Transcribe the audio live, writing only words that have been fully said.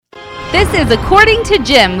This is According to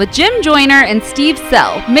Jim with Jim Joyner and Steve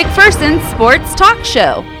Sell, McPherson's sports talk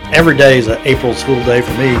show. Every day is an April Fool day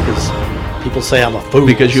for me because people say I'm a fool.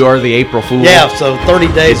 Because you are the April Fool? Yeah, so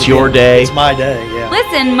 30 days. It's your day. It's my day, yeah.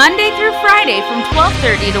 Listen Monday through Friday from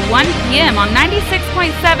 12:30 to 1 p.m. on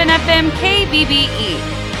 96.7 FM KBBE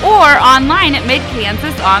or online at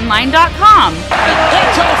midkansasonline.com.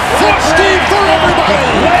 That's a foot Steve for everybody.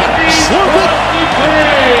 Slurp it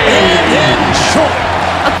and in short.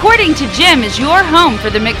 According to Jim is your home for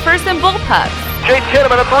the McPherson Bullpups. Chase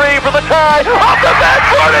Kinnaman a three for the tie. Off the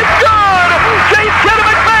backboard, it's good! Chase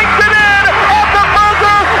Kinnaman banks it in! Off the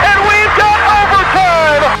buzzer, and we've got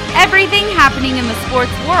overtime! Everything happening in the sports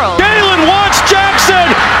world. Galen wants Jackson,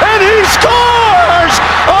 and he scores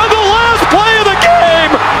on the last play of the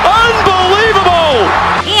game! Unbelievable!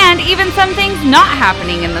 And even some things not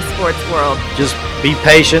happening in the sports world. Just be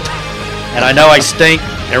patient. And I know I stink.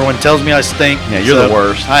 Everyone tells me I stink. Yeah, you're the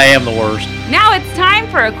worst. I am the worst. Now it's time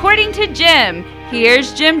for According to Jim.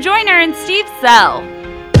 Here's Jim Joyner and Steve Sell.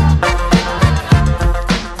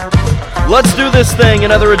 Let's do this thing.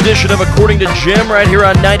 Another edition of According to Jim right here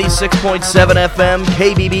on 96.7 FM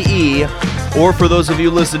KBBE. Or for those of you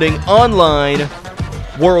listening online,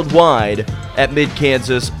 worldwide at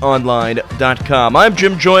midkansasonline.com. I'm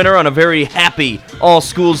Jim Joyner on a very happy All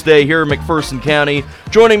Schools Day here in McPherson County.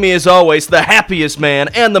 Joining me as always, the happiest man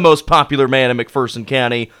and the most popular man in McPherson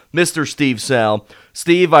County, Mr. Steve Sell.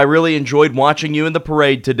 Steve, I really enjoyed watching you in the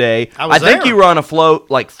parade today. I think you were on a float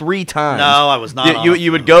like 3 times. No, I was not.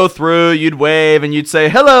 You would go through, you'd wave, and you'd say,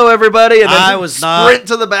 hello, everybody, and then sprint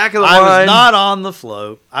to the back of the line. I was not on the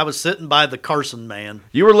float. I was sitting by the Carson man.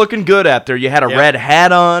 You were looking good out there. You had a red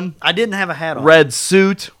hat on. I didn't have a hat on. Red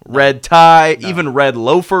suit, red tie, even red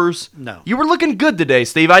loafers. No. You were looking good today,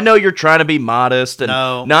 Steve. I know you're trying to be modest and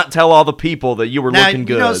not tell all the people that you were looking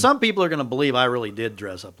good. You know, some people are going to believe I really did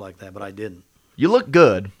dress up like that, but I didn't. You look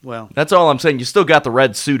good. Well, that's all I'm saying. You still got the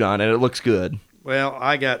red suit on, and it looks good. Well,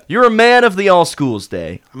 You're a man of the All Schools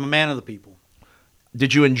Day. I'm a man of the people.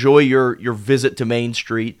 Did you enjoy your visit to Main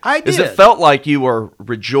Street? I did. Because it felt like you were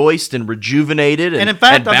rejoiced and rejuvenated and in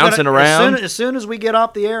fact, bouncing around. As soon as we get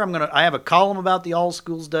off the air, I have a column about the All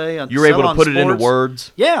Schools Day. You were able to put it into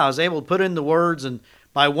words? Yeah, I was able to put it into words, and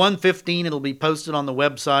by 1:15 it'll be posted on the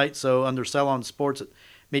website, so under Sell on Sports at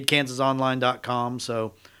midkansasonline.com.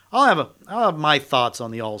 So I'll have my thoughts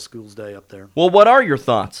on the All Schools Day up there. Well, what are your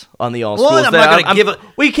thoughts on the All Schools Day? I'm not going to give it.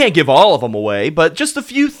 Well, you can't give all of them away, but just a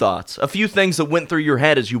few thoughts, a few things that went through your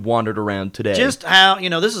head as you wandered around today. Just how,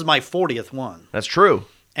 this is my 40th one. That's true.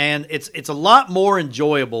 And it's a lot more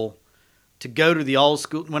enjoyable to go to the All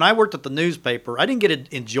School. When I worked at the newspaper, I didn't get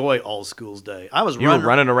to enjoy All Schools Day. I was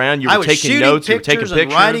running around, you were taking notes, you were taking pictures,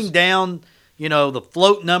 and writing down, the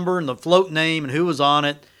float number and the float name and who was on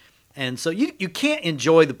it. And so you can't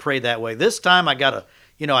enjoy the parade that way. This time I got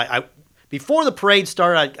I before the parade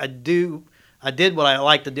started, I did what I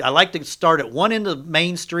like to do. I like to start at one end of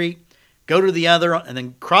Main Street, go to the other, and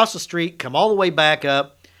then cross the street, come all the way back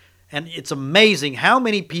up. And it's amazing how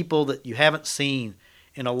many people that you haven't seen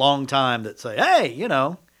in a long time that say, hey,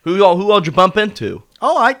 Who all did you bump into?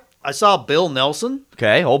 Oh, I saw Bill Nelson.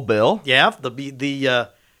 Okay, old Bill. Yeah, the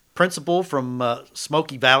principal from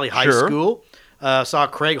Smoky Valley High School. Saw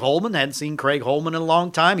Craig Holman. Hadn't seen Craig Holman in a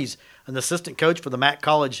long time. He's an assistant coach for the Mac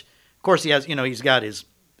College. Of course, he has, he's got his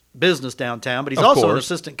business downtown, but he's also an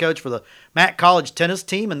assistant coach for the Mac College tennis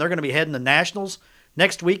team, and they're going to be heading to nationals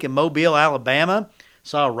next week in Mobile, Alabama.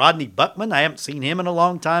 Saw Rodney Buckman. I haven't seen him in a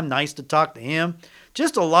long time. Nice to talk to him.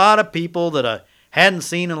 Just a lot of people that I hadn't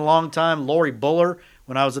seen in a long time. Lori Buller,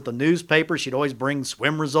 when I was at the newspaper, she'd always bring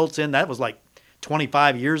swim results in. That was like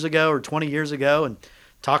 25 years ago or 20 years ago, and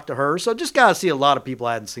talk to her. So just got to see a lot of people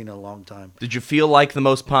I hadn't seen in a long time. Did you feel like the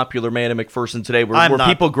most popular man in McPherson today? Were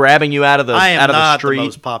people grabbing you out of the street? I am not the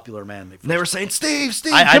most popular man in McPherson. They were saying, Steve,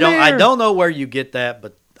 I don't know where you get that,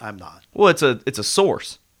 but I'm not. Well, it's a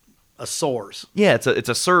source. A source? Yeah, it's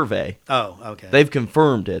a survey. Oh, okay. They've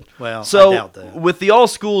confirmed it. Well, so I doubt that. With the All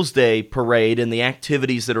Schools Day parade and the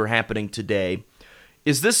activities that are happening today,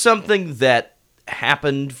 is this something that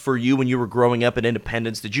happened for you when you were growing up in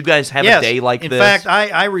Independence? Did you guys have a day like this? In fact,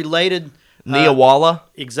 I related Neowalla?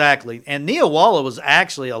 Exactly. And Neowalla was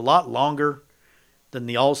actually a lot longer than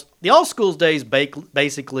the All Schools Days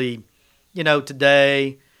basically,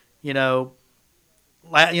 today, May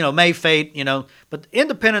Fate, but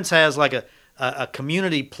Independence has like a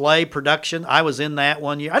community play production. I was in that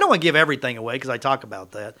one year. I don't want to give everything away because I talk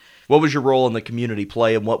about that. What was your role in the community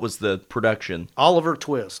play and what was the production? Oliver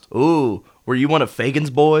Twist. Ooh, were you one of Fagan's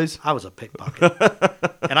boys? I was a pickpocket.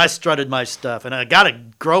 And I strutted my stuff. And I got to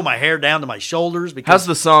grow my hair down to my shoulders. Because how's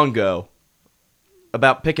the song go?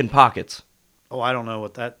 about picking pockets. Oh, I don't know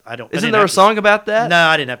what that. Isn't there a song about that? No,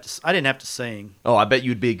 I didn't have to sing. Oh, I bet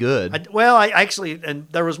you'd be good. I actually, and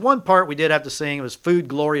there was one part we did have to sing. It was "Food,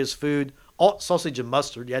 Glorious Food," sausage and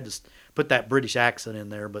mustard. You had to put that British accent in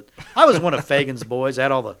there. But I was one of Fagan's boys. I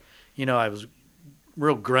had all the, I was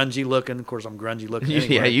real grungy looking. Of course, I'm grungy looking.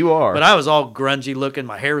 Anyway. Yeah, you are. But I was all grungy looking.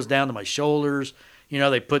 My hair was down to my shoulders.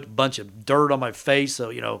 They put a bunch of dirt on my face,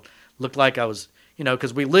 so looked like I was,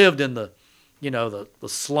 because we lived in the, the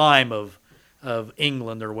slime of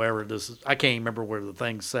England or wherever this is. I can't even remember where the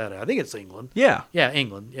thing said. I think it's England. Yeah. Yeah,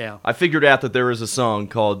 England, yeah. I figured out that there is a song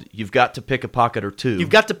called "You've Got to Pick a Pocket or Two." You've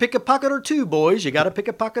got to pick a pocket or two, boys. You got to pick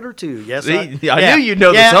a pocket or two. Yes, See, I knew you'd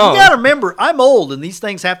know the song. You got to remember, I'm old, and these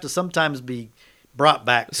things have to sometimes be brought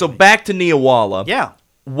back to me. Back to Neowalla. Yeah.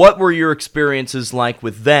 What were your experiences like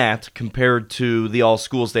with that compared to the All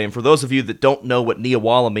Schools Day? And for those of you that don't know what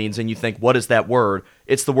Neowalla means and you think, what is that word?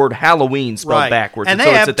 It's the word Halloween spelled backwards. And so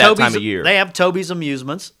it's at that time of year. They have Toby's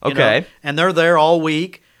Amusements. Okay. And they're there all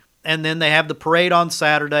week. And then they have the parade on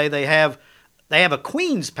Saturday. They have a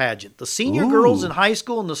Queen's pageant. The senior girls in high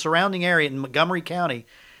school in the surrounding area in Montgomery County.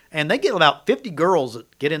 And they get about 50 girls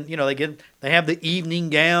that get in, they have the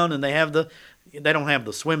evening gown and they don't have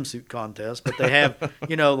the swimsuit contest, but they have,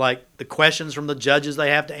 like the questions from the judges they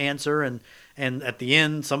have to answer. And at the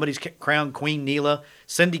end, somebody's crowned Queen Neela.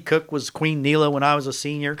 Cindy Cook was Queen Neela when I was a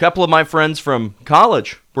senior. A couple of my friends from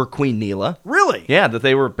college were Queen Neela. Really? Yeah, that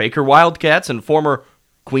they were Baker Wildcats and former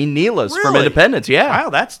Queen Neelas from Independence. Yeah. Wow,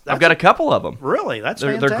 that's I've got a couple of them. Really? That's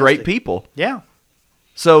fantastic. They're great people. Yeah.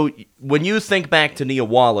 So when you think back to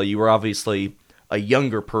Neowalla, you were obviously a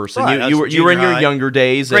younger person. Right, You were in your younger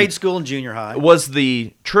days. Grade school and junior high. Was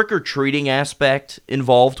the trick-or-treating aspect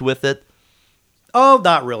involved with it? Oh,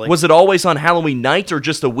 not really. Was it always on Halloween night or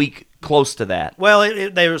just a week close to that? Well,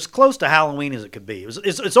 they were as close to Halloween as it could be.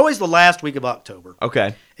 It's always the last week of October.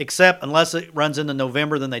 Okay. Except unless it runs into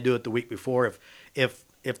November, then they do it the week before.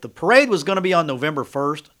 If the parade was going to be on November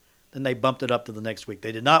 1st, then they bumped it up to the next week.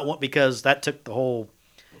 They did not want, because that took the whole.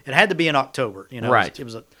 It had to be in October. Right.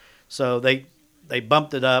 So they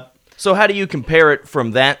bumped it up. So how do you compare it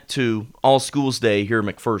from that to All Schools Day here at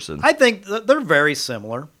McPherson? I think they're very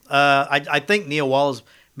similar. I think Neowalla's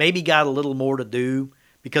maybe got a little more to do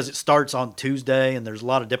because it starts on Tuesday and there's a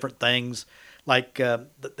lot of different things. Like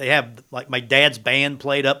they have, like my dad's band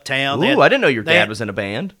played uptown. Ooh, I didn't know your dad was in a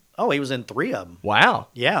band. Oh, he was in 3 of them. Wow.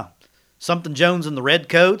 Yeah. Something Jones and the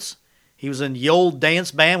Redcoats. He was in the Old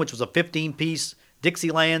Dance Band, which was a 15-piece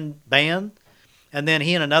Dixieland band. And then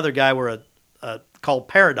he and another guy were called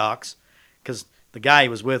Paradox, because the guy he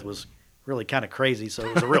was with was really kind of crazy, so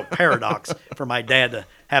it was a real paradox for my dad to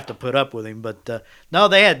have to put up with him. But no,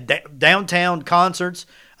 they had downtown concerts.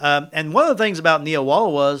 And one of the things about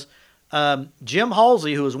Neowalla was Jim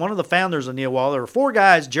Halsey, who was one of the founders of Neowalla. There were 4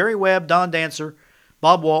 guys: Jerry Webb, Don Dancer,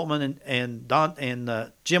 Bob Waltman,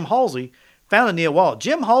 and Jim Halsey founded Neowalla.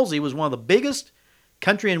 Jim Halsey was one of the biggest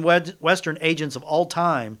country and western agents of all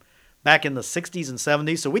time back in the 60s and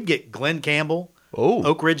 70s. So we'd get Glenn Campbell,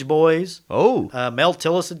 Oak Ridge Boys, Mel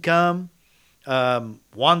Tillis had come,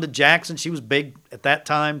 Wanda Jackson, she was big at that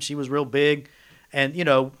time. She was real big. And,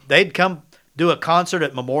 they'd come do a concert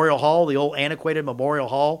at Memorial Hall, the old antiquated Memorial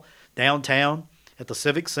Hall downtown at the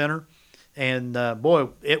Civic Center. And,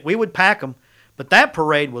 we would pack them. But that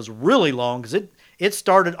parade was really long because it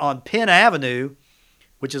started on Penn Avenue,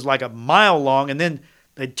 which is like a mile long, and then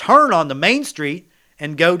they'd turn on the Main Street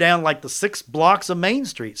and go down like the 6 blocks of Main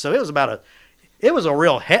Street. So it was a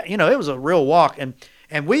real walk. And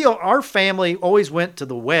our family always went to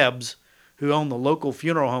the Webbs, who owned the local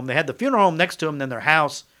funeral home. They had the funeral home next to them, and then their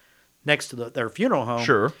house next to their funeral home.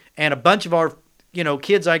 Sure. And a bunch of our,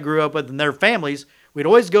 kids I grew up with and their families, we'd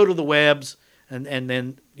always go to the Webbs, and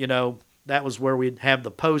then, that was where we'd have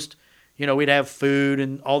the post. We'd have food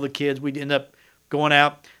and all the kids. We'd end up going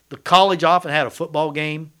out. The college often had a football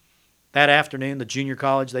game that afternoon. The junior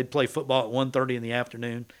college, they'd play football at 1:30 in the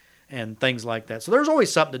afternoon and things like that. So there's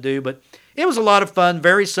always something to do, but it was a lot of fun,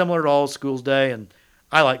 very similar to All Schools Day, and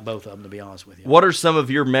I like both of them, to be honest with you. What are some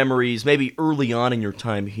of your memories, maybe early on in your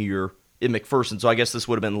time here in McPherson? So I guess this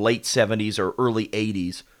would have been late 70s or early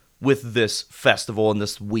 80s with this festival and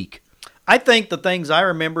this week. I think the things I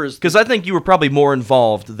remember is... Because I think you were probably more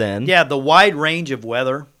involved then. Yeah, the wide range of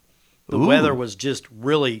weather. The weather was just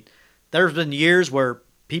really... There's been years where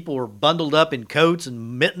people were bundled up in coats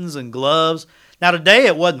and mittens and gloves. Now, today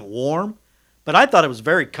it wasn't warm, but I thought it was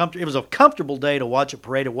very comfortable. It was a comfortable day to watch a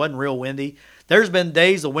parade. It wasn't real windy. There's been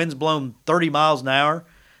days the wind's blown 30 miles an hour,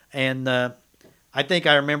 and I think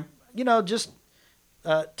I remember,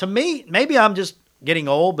 to me, maybe I'm just getting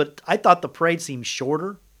old, but I thought the parade seemed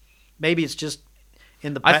shorter. Maybe it's just,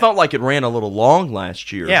 in the. I felt like it ran a little long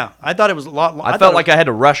last year. Yeah, I thought it was a lot. I felt like I had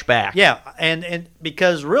to rush back. Yeah, and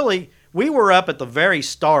because really we were up at the very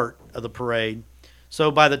start of the parade,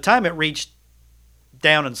 so by the time it reached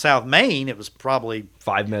down in South Main, it was probably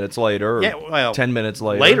 5 minutes later. Or 10 minutes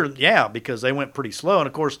later. Later, yeah, because they went pretty slow, and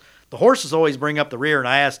of course the horses always bring up the rear. And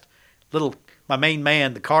I asked my main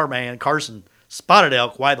man, the car man, Carson Spotted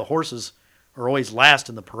Elk, why the horses are always last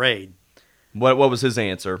in the parade. What was his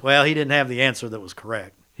answer? Well, he didn't have the answer that was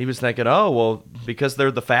correct. He was thinking, oh, well, because they're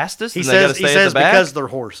the fastest? He and they gotta says, stay at the back? Because they're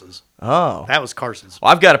horses. Oh. That was Carson's.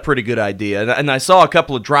 Well, I've got a pretty good idea. And I saw a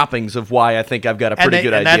couple of droppings of why I think I've got a pretty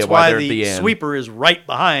good idea that's why why they're at the end. Sweeper is right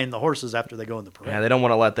behind the horses after they go in the parade. Yeah, they don't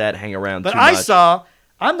want to let that hang around but too much.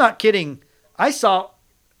 I'm not kidding, I saw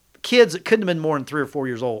kids that couldn't have been more than 3 or 4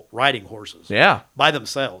 years old riding horses. Yeah. By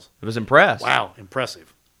themselves. I was impressed. Wow,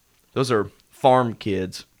 impressive. Those are farm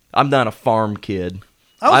kids. I'm not a farm kid.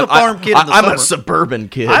 I was a farm kid in the summer. I'm a suburban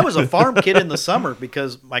kid. I was a farm kid in the summer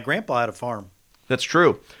because my grandpa had a farm. That's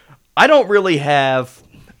true. I don't really have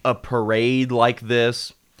a parade like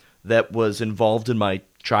this that was involved in my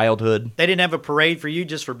childhood. They didn't have a parade for you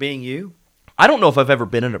just for being you? I don't know if I've ever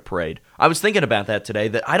been in a parade. I was thinking about that today,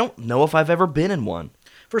 that I don't know if I've ever been in one.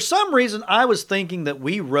 For some reason, I was thinking that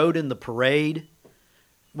we rode in the parade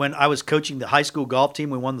when I was coaching the high school golf team.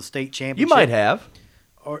 We won the state championship. You might have.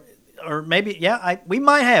 Or maybe, yeah, we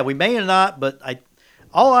might have. We may have not, but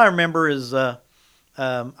all I remember is I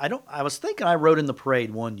was thinking I rode in the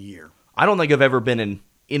parade one year. I don't think I've ever been in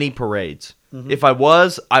any parades. Mm-hmm. If I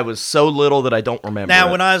was so little that I don't remember.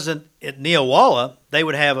 Now, when I was at Neowalla, they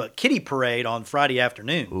would have a kiddie parade on Friday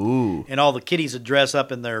afternoon. Ooh. And all the kiddies would dress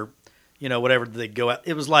up in their, whatever they'd go out.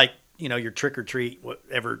 It was like, your trick or treat,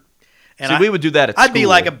 whatever. And we would do that at school. I'd be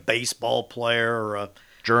like a baseball player or a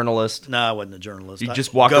journalist. No, I wasn't a journalist. You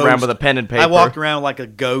just walked around with a pen and paper. I walked around like a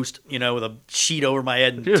ghost, with a sheet over my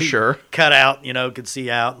head and cut out, could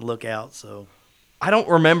see out and look out. So I don't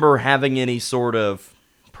remember having any sort of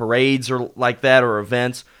parades or like that or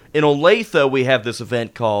events. In Olathe, we have this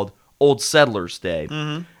event called Old Settlers Day.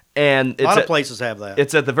 Mm-hmm. And a lot of places have that.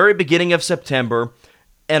 It's at the very beginning of September,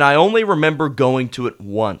 and I only remember going to it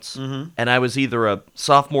once. Mm-hmm. And I was either a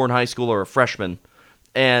sophomore in high school or a freshman.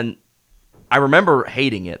 And I remember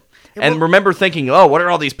hating it. And remember thinking, oh, what are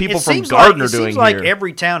all these people from Gardner doing here? It seems like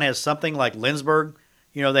every town has something like Lindsborg.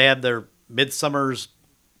 They have their Midsummer's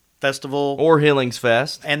Festival. Or Hillings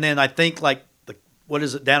Fest. And then I think like, what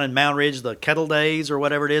is it, down in Mound Ridge, the Kettle Days or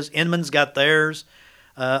whatever it is. Inman's got theirs.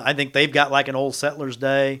 I think they've got like an Old Settlers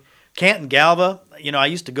Day. Canton Galva, I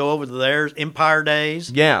used to go over to theirs. Empire Days.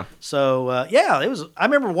 Yeah. So, it was. I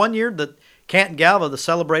remember one year that Canton Galva, they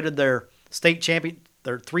celebrated their state champion,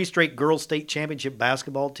 their 3 straight girls state championship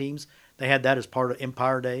basketball teams. They had that as part of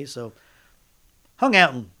Empire Day. So, hung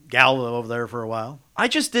out in Galva over there for a while. I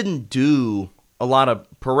just didn't do a lot of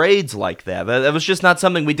parades like that. That was just not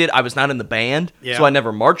something we did. I was not in the band, so I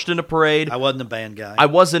never marched in a parade. I wasn't a band guy. I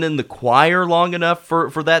wasn't in the choir long enough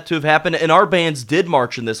for that to have happened. And our bands did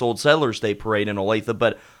march in this Old Settlers Day parade in Olathe,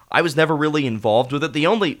 but I was never really involved with it.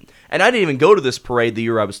 And I didn't even go to this parade the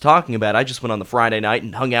year I was talking about. I just went on the Friday night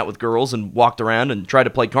and hung out with girls and walked around and tried to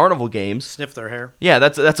play carnival games. Sniff their hair. Yeah,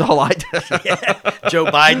 that's all I did. Joe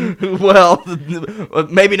Biden. Well,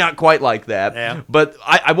 maybe not quite like that. Yeah. But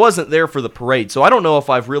I wasn't there for the parade, so I don't know if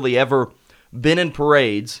I've really ever been in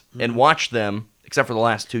parades and watched them, except for the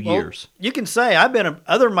last 2 years. You can say other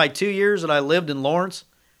than my 2 years that I lived in Lawrence,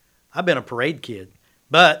 I've been a parade kid.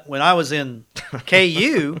 But when I was in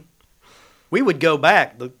KU, we would go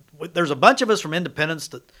back. There's a bunch of us from Independence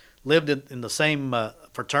that lived in the same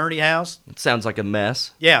fraternity house. It sounds like a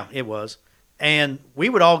mess. Yeah, it was. And we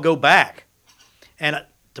would all go back. And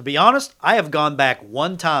to be honest, I have gone back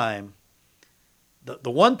one time.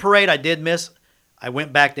 The one parade I did miss, I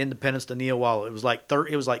went back to Independence to Neowalla. It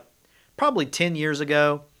was like probably 10 years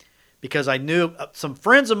ago, because I knew some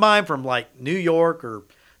friends of mine from like New York or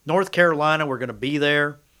North Carolina were going to be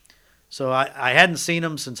there. So I hadn't seen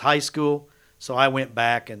them since high school. So I went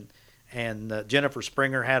back, and Jennifer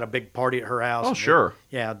Springer had a big party at her house. Oh, sure.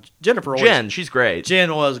 Yeah, Jennifer. Jen, she's great.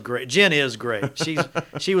 Jen was great. Jen is great.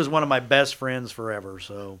 She was one of my best friends forever.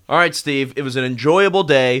 So. All right, Steve. It was an enjoyable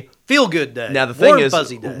day. Feel good day. Now the thing is,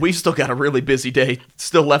 fuzzy day. We've still got a really busy day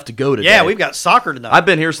still left to go today. Yeah, we've got soccer tonight. I've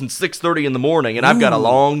been here since 6:30 in the morning, and I've got a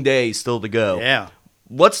long day still to go. Yeah.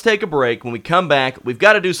 Let's take a break. When we come back, we've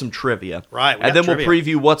got to do some trivia. Right. And then we'll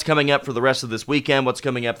preview what's coming up for the rest of this weekend, what's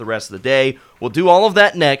coming up the rest of the day. We'll do all of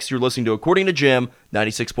that next. You're listening to According to Jim,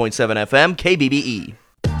 96.7 FM, KBBE.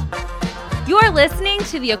 You're listening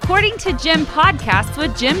to the According to Jim podcast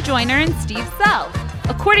with Jim Joyner and Steve Sell.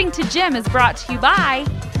 According to Jim is brought to you by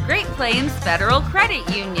Great Plains Federal Credit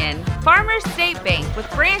Union, Farmers State Bank with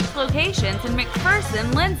branch locations in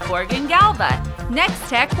McPherson, Lindsborg, and Galva, Next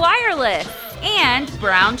Tech Wireless, and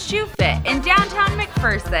Brown Shoe Fit in downtown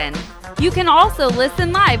McPherson. You can also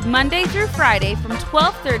listen live Monday through Friday from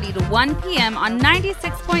 12:30 to 1 p.m. on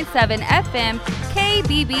 96.7 FM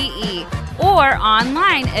KBBE or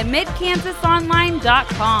online at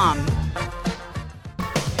midkansasonline.com.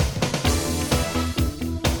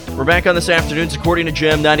 We're back on this afternoon's According to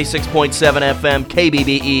Jim, 96.7 FM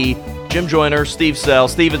KBBE. Jim Joyner, Steve Sell.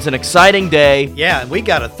 Steve, it's an exciting day. Yeah, and we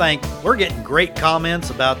got to we're getting great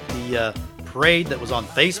comments about the parade that was on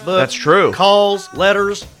Facebook. That's true. Calls,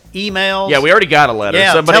 letters, emails. Yeah, we already got a letter.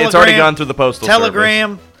 Yeah, it's already gone through the postal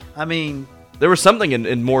Telegram. service. I mean, there was something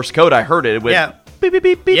in Morse code. I heard it. Yeah. Beep, beep,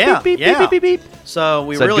 beep, beep, Yeah, beep, yeah. beep, beep, beep, beep. So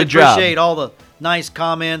we Said, really "Good job." appreciate all the nice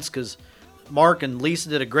comments because Mark and Lisa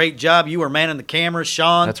did a great job. You were manning the cameras.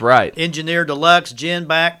 Sean. That's right. Engineer Deluxe. Jen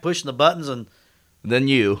back pushing the buttons, and Then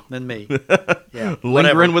you. then me. Yeah. Lingering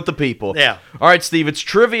whatever. with the people. Yeah. All right, Steve, it's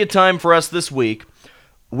trivia time for us this week.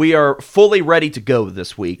 We are fully ready to go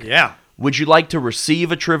this week. Yeah. Would you like to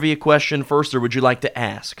receive a trivia question first, or would you like to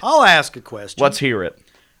ask? I'll ask a question. Let's hear it.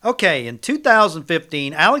 Okay, in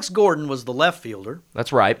 2015, Alex Gordon was the left fielder.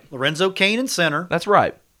 That's right. Lorenzo Cain in center. That's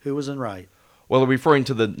right. Who was in right? Well, referring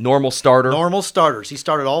to the normal starter. Normal starters. He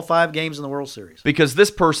started all 5 games in the World Series. Because this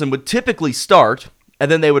person would typically start, and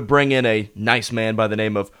then they would bring in a nice man by the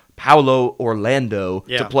name of Paulo Orlando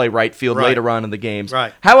to Yeah. play right field Right. later on in the games.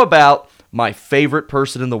 Right. How about my favorite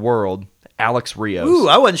person in the world, Alex Rios? Ooh,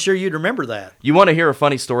 I wasn't sure you'd remember that. You want to hear a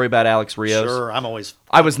funny story about Alex Rios? Sure, I'm always.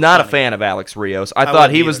 I was not a funny. fan of Alex Rios. I thought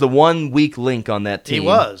wasn't he was either. the one weak link on that team. He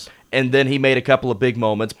was. And then he made a couple of big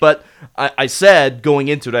moments. But I said, going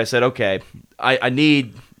into it, I said, okay, I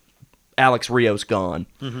need Alex Rios gone.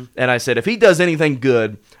 Mm-hmm. And I said, if he does anything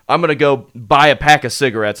good, I'm going to go buy a pack of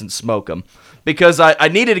cigarettes and smoke them. Because I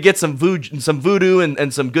needed to get some voodoo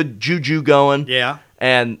and some good juju going. Yeah.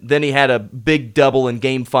 And then he had a big double in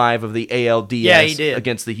Game 5 of the ALDS Yeah, he did.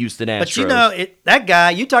 against the Houston Astros. But you know, that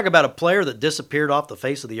guy, you talk about a player that disappeared off the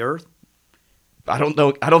face of the earth. I don't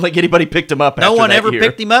know. I don't think anybody picked him up. No after one that ever year.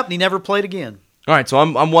 picked him up, and he never played again. All right, so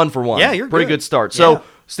I'm 1 for 1. Yeah, you're pretty good. good start. So, Yeah.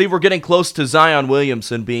 Steve, we're getting close to Zion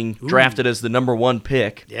Williamson being drafted as the number 1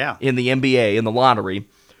 pick Yeah. in the NBA in the lottery.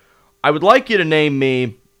 I would like you to name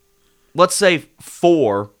me, let's say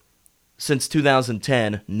 4 since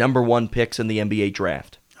 2010 number 1 picks in the NBA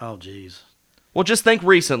draft. Oh, jeez. Well, just think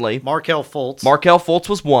recently. Markelle Fultz. Markelle Fultz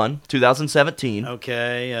was 1, 2017.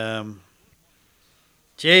 Okay.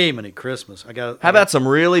 Jiminy Christmas. How about some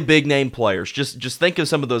really big name players? Just think of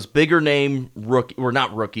some of those bigger name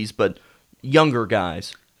not rookies, but younger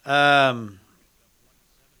guys.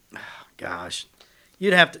 Gosh.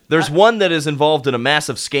 You'd have to. There's one that is involved in a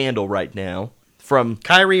massive scandal right now. From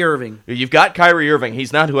Kyrie Irving. You've got Kyrie Irving.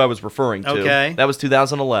 He's not who I was referring to. Okay. That was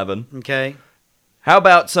 2011. Okay. How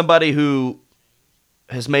about somebody who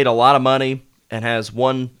has made a lot of money and has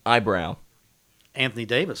 1 eyebrow? Anthony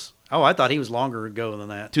Davis. Oh, I thought he was longer ago than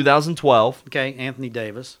that. 2012. Okay, Anthony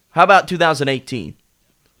Davis. How about 2018?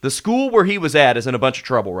 The school where he was at is in a bunch of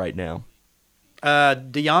trouble right now.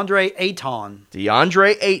 DeAndre Ayton.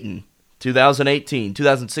 DeAndre Ayton, 2018.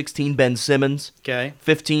 2016, Ben Simmons. Okay.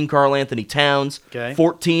 15, Karl Anthony Towns. Okay.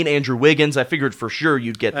 14, Andrew Wiggins. I figured for sure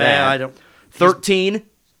you'd get that. I don't. 13,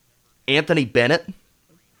 Anthony Bennett.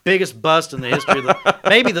 Biggest bust in the history of the.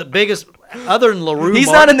 Maybe the biggest, other than LaRue.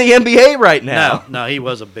 He's not in the NBA right now. No, he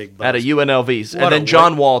was a big bust. Out of UNLV. What And a then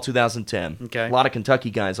John wa- Wall, 2010. Okay. A lot of Kentucky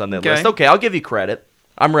guys on that Okay. list. Okay, I'll give you credit.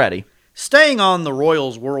 I'm ready. Staying on the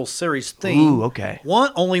Royals World Series theme. Ooh, okay.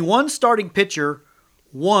 Only one starting pitcher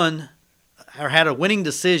won or had a winning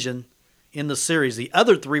decision in the series. The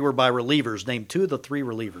other 3 were by relievers. Name 2 of the 3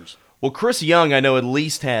 relievers. Well, Chris Young, I know, at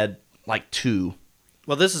least had like 2.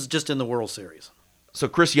 Well, this is just in the World Series. So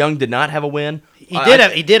Chris Young did not have a win? He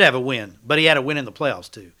did have a win, but he had a win in the playoffs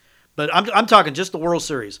too. But I'm talking just the World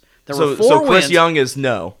Series. There were 4 So wins. Chris Young is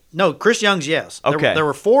no. No, Chris Young's yes. Okay. There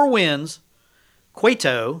were 4 wins.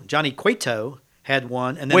 Johnny Cueto had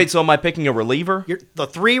 1, and then Wait, so am I picking a reliever? the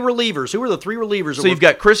 3 relievers. Who were the 3 relievers? So you've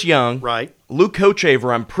got Chris Young. right. Luke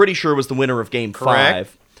Kochaver, I'm pretty sure, was the winner of Game Correct.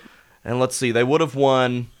 5. And let's see, they would have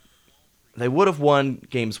won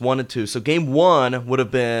Games 1 and 2. So Game 1 would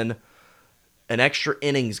have been an extra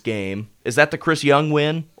innings game. Is that the Chris Young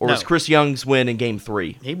win? Or No. was Chris Young's win in Game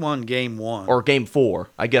 3? He won Game 1. Or Game 4,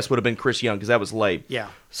 I guess would have been Chris Young because that was late. Yeah.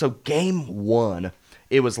 So Game 1,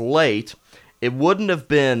 it was late. It wouldn't have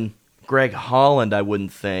been Greg Holland, I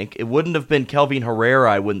wouldn't think. It wouldn't have been Kelvin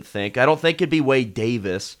Herrera, I wouldn't think. I don't think it'd be Wade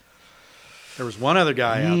Davis. There was one other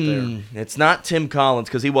guy out there. It's not Tim Collins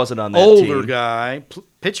because he wasn't on that Older team. guy.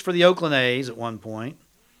 Pitched for the Oakland A's at one point.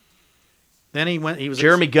 Then he was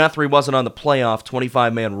Jeremy Guthrie wasn't on the playoff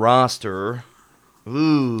 25-man roster.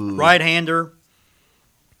 Ooh. right-hander.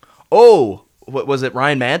 Oh, what was it?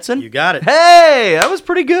 Ryan Madsen? You got it. Hey, that was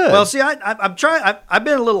pretty good. Well, see, I'm trying. I've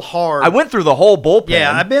been a little hard. I went through the whole bullpen.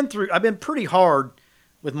 Yeah, I've been pretty hard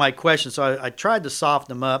with my questions, so I tried to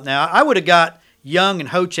soften them up. Now, I would have got Young and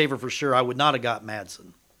Hochevar for sure. I would not have got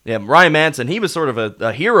Madsen. Yeah, Ryan Madsen, he was sort of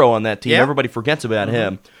a hero on that team. Yeah. Everybody forgets about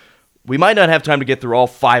him. We might not have time to get through all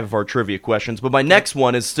 5 of our trivia questions, but my next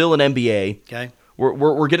one is still an NBA. Okay.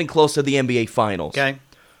 We're getting close to the NBA Finals. Okay.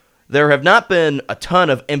 There have not been a ton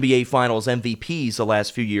of NBA Finals MVPs the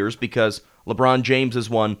last few years because LeBron James has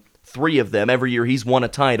won 3 of them. Every year he's won a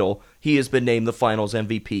title, he has been named the Finals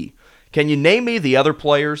MVP. Can you name me the other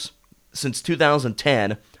players since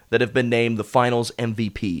 2010 that have been named the Finals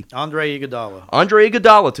MVP? Andre Iguodala. Andre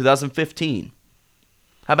Iguodala, 2015.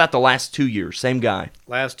 How about the last 2 years? Same guy.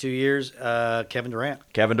 Last 2 years, Kevin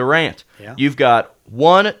Durant. Kevin Durant. Yeah. You've got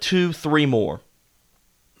 1, 2, 3 more.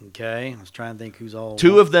 Okay. I was trying to think who's all.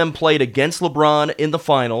 2 of them played against LeBron in the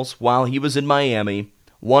finals while he was in Miami.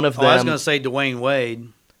 One of them. I was going to say Dwayne Wade.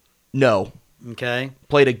 No. Okay.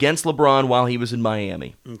 Played against LeBron while he was in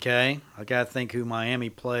Miami. Okay. I got to think who Miami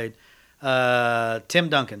played. Tim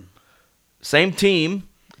Duncan. Same team,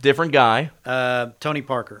 different guy. Tony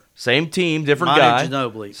Parker. Same team, different Manu guy.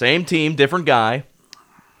 Ginobili. Same team, different guy.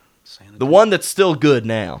 San The Antonio. one that's still good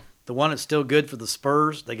now. The one that's still good for the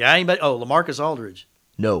Spurs. They got anybody? Oh, LaMarcus Aldridge.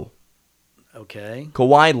 No. Okay.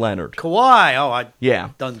 Kawhi Leonard. Kawhi. Oh, I Yeah.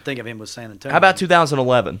 don't think of him with San Antonio. How about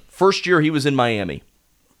 2011? First year he was in Miami.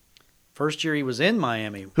 First year he was in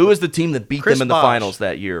Miami. Who was the team that beat Chris them in the Bosh. finals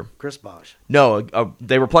that year? Chris Bosh. No,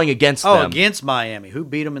 they were playing against Oh, them. against Miami. Who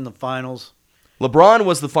beat him in the finals? LeBron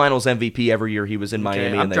was the finals MVP every year he was in Miami,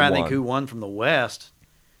 Okay, and I'm they trying to won. think who won from the West.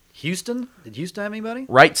 Houston? Did Houston have anybody?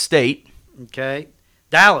 Wright State. Okay.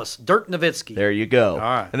 Dallas. Dirk Nowitzki. There you go. All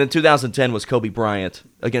right. And then 2010 was Kobe Bryant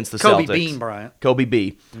against the Kobe Celtics. Bean Bryant. Kobe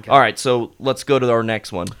B. Okay. All right, so let's go to our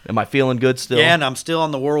next one. Am I feeling good still? Yeah, and I'm still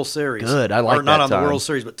on the World Series. Good, I like Or not that on time. the World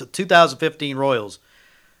Series, but the 2015 Royals.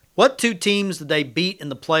 What 2 teams did they beat in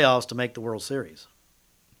the playoffs to make the World Series?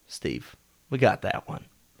 Steve, we got that one.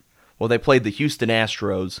 Well, they played the Houston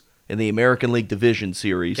Astros in the American League Division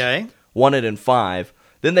Series. Okay. Won it in 5.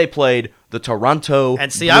 Then they played the Toronto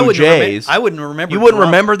And see, Blue I wouldn't Jays. remember. You wouldn't Toronto.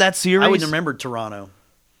 remember that series? I wouldn't remember Toronto.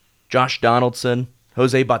 Josh Donaldson,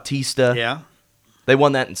 Jose Bautista. Yeah. They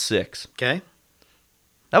won that in 6. Okay.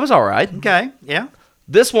 That was all right. Okay. Yeah.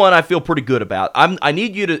 This one I feel pretty good about. I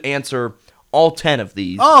need you to answer all 10 of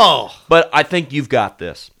these, Oh. but I think you've got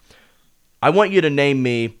this. I want you to name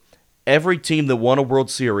me every team that won a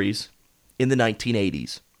World Series in the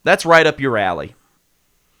 1980s. That's right up your alley.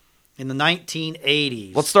 In the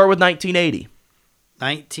 1980s. Let's start with 1980.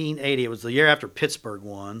 1980. It was the year after Pittsburgh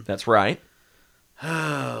won. That's right.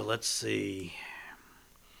 Oh, let's see.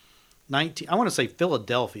 I want to say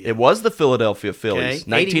Philadelphia. It was the Philadelphia Phillies.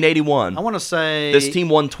 Okay. 1981. I want to say This team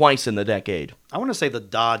won twice in the decade. I want to say the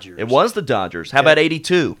Dodgers. It was the Dodgers. How about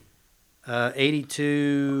 82?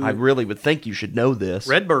 82. I really would think you should know this.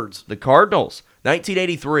 Redbirds. The Cardinals.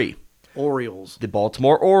 1983. Orioles. The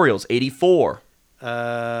Baltimore Orioles. 84.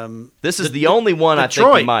 This is the only one I think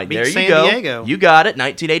Detroit you might. beat There you San go. Diego. You got it.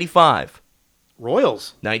 1985.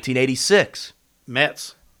 Royals. 1986.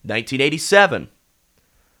 Mets. 1987.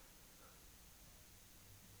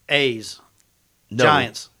 A's. No.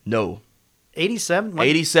 Giants. No. 87.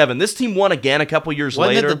 87. This team won again a couple years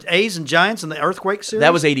Wasn't later. it the A's and Giants in the Earthquake series?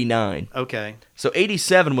 That was 89. Okay. So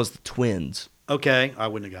 87 was the Twins. Okay. I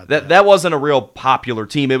wouldn't have got that. That wasn't a real popular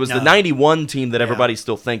team. It was the No. 91 team that Yeah. everybody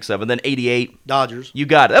still thinks of. And then 88. Dodgers. You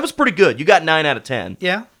got it. That was pretty good. You got 9 out of 10.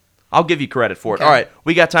 Yeah. I'll give you credit for it. Okay. All right.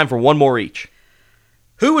 We got time for one more each.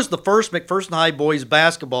 Who was the first McPherson High boys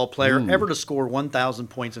basketball player ever to score 1,000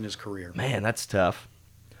 points in his career? Man, that's tough.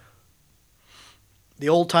 The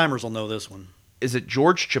old timers will know this one. Is it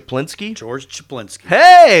George Chaplinsky? George Chaplinsky.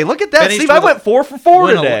 Hey, look at that, Finished Steve. I with a- went 4 for 4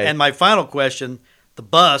 Win a- today. And my final question, the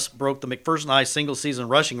bus broke the McPherson High single-season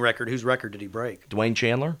rushing record. Whose record did he break? Dwayne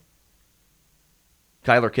Chandler?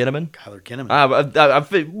 Kyler Kinnaman? Kyler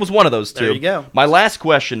Kinnaman. It was one of those two. There you go. My last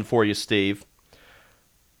question for you, Steve.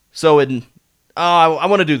 So I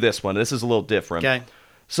want to do this one. This is a little different. Okay.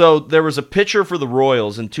 So there was a pitcher for the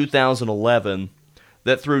Royals in 2011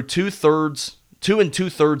 that threw 2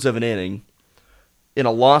 2/3 of an inning in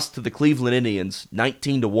a loss to the Cleveland Indians,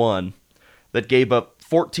 19-1, that gave up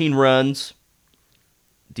 14 runs.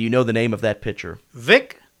 Do you know the name of that pitcher?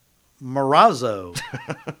 Vic Marazzo.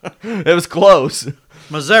 It was close.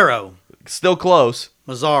 Mazzaro. Still close.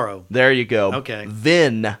 Mazzaro. There you go. Okay.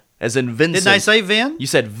 Vin, as in Vincent. Didn't I say Vin? You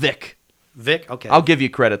said Vic. Vic. Okay. I'll give you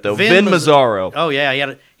credit though. Vin Mazzaro. Oh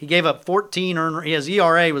yeah, he gave up 14 earned. His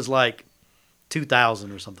ERA was like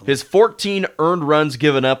 2,000 or something. His 14 earned runs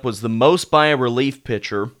given up was the most by a relief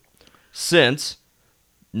pitcher since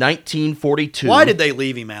 1942. Why did they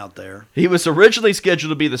leave him out there? He was originally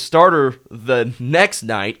scheduled to be the starter the next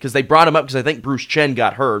night because they brought him up because I think Bruce Chen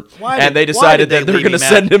got hurt, and they decided that they're going to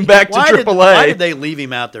send him back to AAA. Why did they leave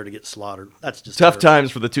him out there to get slaughtered? That's just tough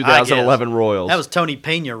times for the 2011 Royals. That was Tony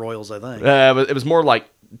Pena Royals, I think. It was more like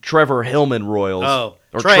Trevor Hillman Royals. Oh.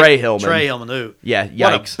 Or Trey Hillman. Trey Hillman, ooh. Yeah, yikes.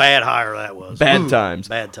 What a bad hire that was. Bad times.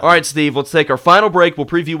 Bad times. All right, Steve, let's take our final break. We'll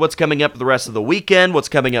preview what's coming up the rest of the weekend, what's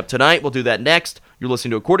coming up tonight. We'll do that next. You're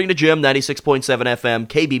listening to According to Jim, 96.7 FM,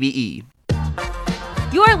 KBBE.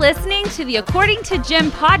 You're listening to the According to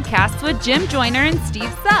Jim podcast with Jim Joyner and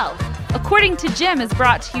Steve Sell. According to Jim is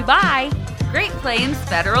brought to you by Great Plains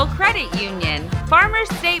Federal Credit Union, Farmers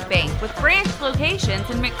State Bank with branch locations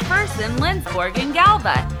in McPherson, Lindsborg, and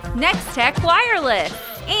Galva, Next Tech Wireless,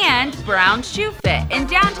 and Brown Shoe Fit in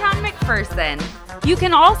downtown McPherson. You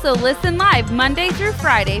can also listen live Monday through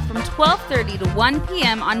Friday from 12:30 to 1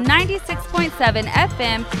 p.m. on 96.7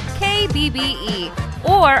 FM KBBE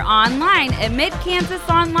or online at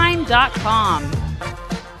midkansasonline.com.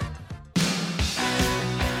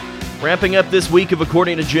 Wrapping up this week of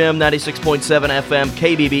According to Jim, 96.7 FM,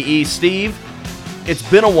 KBBE. Steve, it's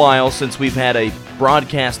been a while since we've had a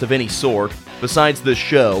broadcast of any sort, besides this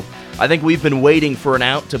show. I think we've been waiting for an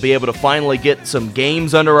out to be able to finally get some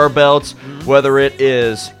games under our belts, whether it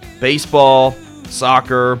is baseball,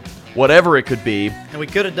 soccer, whatever it could be. And we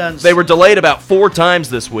could have done... They were delayed about 4 times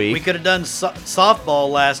this week. We could have done softball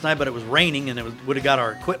last night, but it was raining, and it would have got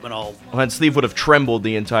our equipment all... And Steve would have trembled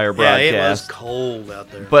the entire broadcast. Yeah, it was cold out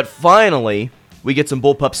there. But finally, we get some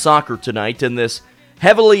Bullpup soccer tonight in this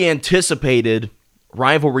heavily anticipated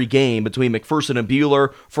rivalry game between McPherson and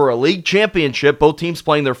Buhler for a league championship. Both teams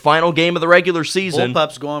playing their final game of the regular season.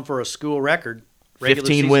 Bullpup's going for a school record.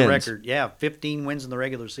 15 wins. Record. Yeah, 15 wins in the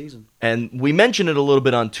regular season. And we mentioned it a little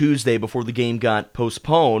bit on Tuesday before the game got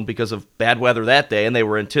postponed because of bad weather that day, and they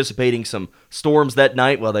were anticipating some storms that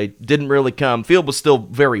night. Well, they didn't really come. Field was still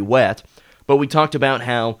very wet. But we talked about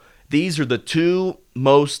how these are the 2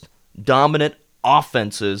 most dominant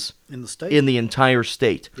offenses in the state, in the entire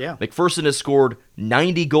state. Yeah. McPherson has scored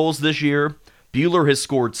 90 goals this year. Buhler has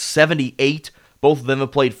scored 78. Both of them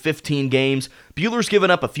have played 15 games. Buhler's given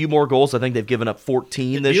up a few more goals. I think they've given up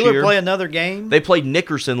 14 this year. Did Buhler play another game? They played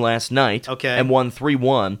Nickerson last night and won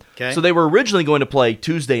 3-1. Okay. So they were originally going to play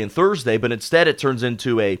Tuesday and Thursday, but instead it turns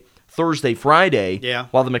into a Thursday-Friday,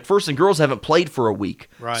 while the McPherson girls haven't played for a week.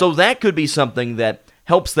 Right. So that could be something that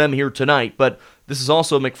helps them here tonight, but this is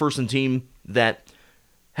also a McPherson team that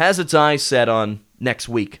has its eyes set on next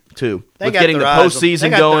week, too. With getting the postseason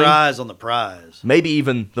going. They got their eyes on the prize. Maybe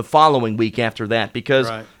even the following week after that,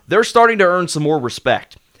 because they're starting to earn some more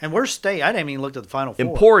respect. And where's State? I haven't even looked at the Final Four.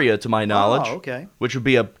 Emporia, to my knowledge. Oh, okay. Which would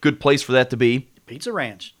be a good place for that to be. Pizza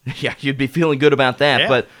Ranch. Yeah, you'd be feeling good about that.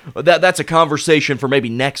 Yeah. But that's a conversation for maybe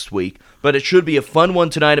next week. But it should be a fun one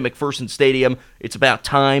tonight at McPherson Stadium. It's about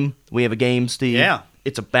time we have a game, Steve. Yeah.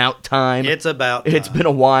 It's about time. It's about time. It's been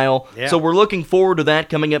a while. Yeah. So we're looking forward to that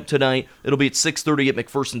coming up tonight. It'll be at 6:30 at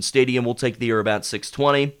McPherson Stadium. We'll take the air about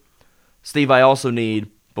 6:20. Steve, I also need,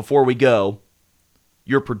 before we go,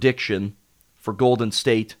 your prediction for Golden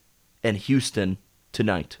State and Houston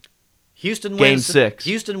tonight. Houston Game wins 6.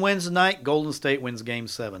 Houston wins tonight. Golden State wins Game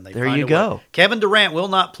 7. There you go. Kevin Durant will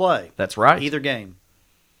not play. That's right. Either game.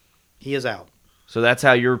 He is out. So that's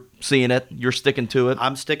how you're seeing it. You're sticking to it.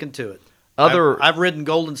 I'm sticking to it. Other, I've ridden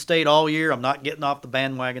Golden State all year. I'm not getting off the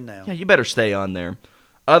bandwagon now. Yeah, you better stay on there.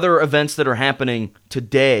 Other events that are happening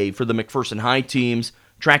today for the McPherson High teams: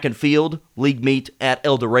 track and field league meet at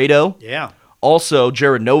El Dorado. Yeah. Also,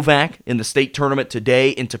 Jared Novak in the state tournament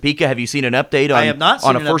today in Topeka. Have you seen an update on, I have not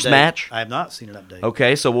seen on a first match? I have not seen an update.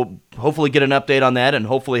 Okay, so we'll hopefully get an update on that, and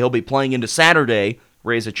hopefully he'll be playing into Saturday,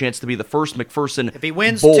 where he has a chance to be the first McPherson if he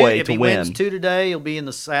wins boy two, to if he win. wins 2 today, he'll be in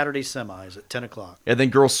the Saturday semis at 10 o'clock. And then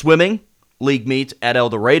girls swimming league meet at El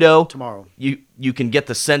Dorado tomorrow. You can get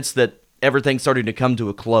the sense that everything's starting to come to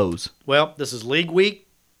a close. Well, this is league week,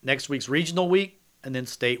 next week's regional week, and then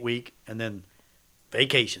state week, and then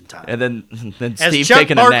vacation time. And then as Steve Chuck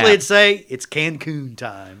taking a Barkley nap. would say, it's Cancun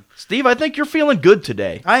time. Steve, I think you're feeling good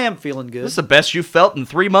today. I am feeling good. This is the best you've felt in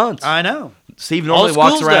 3 months. I know. Steve normally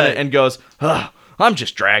walks schools around day. and goes, I'm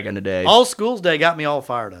just dragging today. All schools day got me all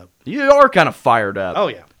fired up. You are kind of fired up. Oh,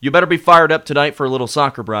 yeah. You better be fired up tonight for a little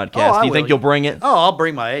soccer broadcast. Oh, Do you think you'll bring it? Oh, I'll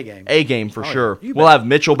bring my A game. A game for Oh, sure. yeah. We'll have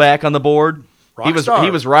Mitchell back on the board.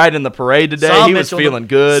 He was riding the parade today. He was feeling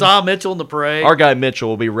good. Saw Mitchell in the parade. Our guy Mitchell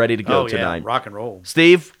will be ready to go tonight. Rock and roll.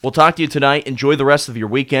 Steve, we'll talk to you tonight. Enjoy the rest of your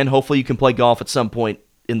weekend. Hopefully you can play golf at some point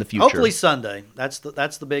in the future. Hopefully Sunday. That's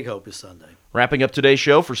the big hope is Sunday. Wrapping up today's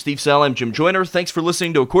show, for Steve Sell, I'm Jim Joyner. Thanks for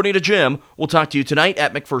listening to According to Jim. We'll talk to you tonight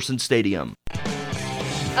at McPherson Stadium.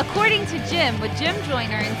 According to Jim with Jim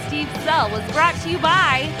Joyner and Steve Sell was brought to you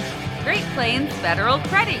by Great Plains Federal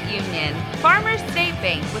Credit Union, Farmers State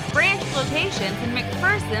Bank with branch locations in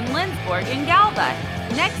McPherson, Lindsborg, and Galva,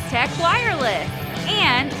 Next Tech Wireless,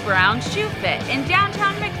 and Brown Shoe Fit in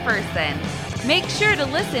downtown McPherson. Make sure to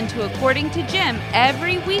listen to According to Jim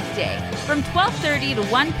every weekday from 12:30 to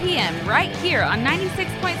 1 p.m. right here on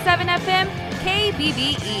 96.7 FM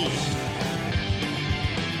KBBE.